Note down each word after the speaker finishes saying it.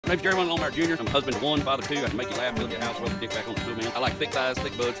name's Jerry Longmire Jr. I'm husband to one, father to two. I can make you laugh, build your house, rub your dick back on the stool, man. I like thick thighs,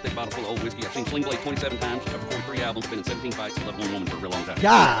 thick buds, thick bottle full of old whiskey. I've seen Sling Blade 27 times. I've recorded 3 albums, been in 17 fights. I love one woman for a real long time.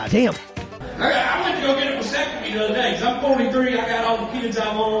 God damn. I went to go get a vasectomy the other day, because I'm 43, I got all the kids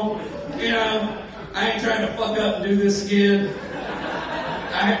I want. You know, I ain't trying to fuck up and do this again.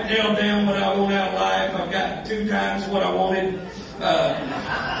 I have nailed down what I want out of life. I've got 2 times what I wanted. I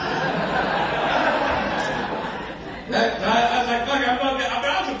was like, fuck it, but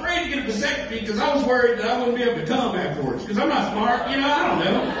I was afraid to get a vasectomy because I was worried that I wouldn't be able to come afterwards. Because I'm not smart, you know, I don't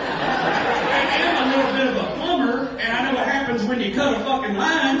know. I am a little bit of a plumber, and I know what happens when you cut a fucking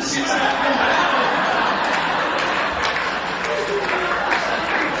line. Shit's not coming out.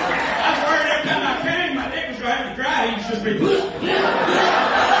 I was worried every time I came, my dick was going to have to dry. He'd just be,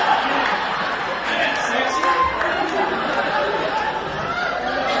 that's sexy.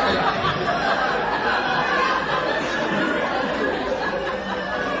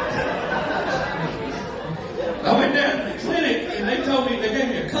 I went down to the clinic and they told me, they gave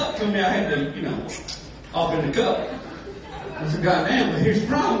me a cup, told me I had to, you know, off in the cup. I said, goddamn, but here's the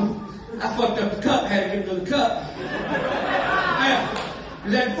problem. I fucked up the cup, had to get another cup. Now,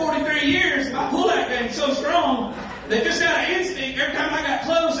 because after 43 years, my pull-out game's so strong, they just got an instinct. Every time I got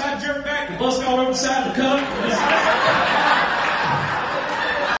close, I'd jerk back and bust all over the side of the cup.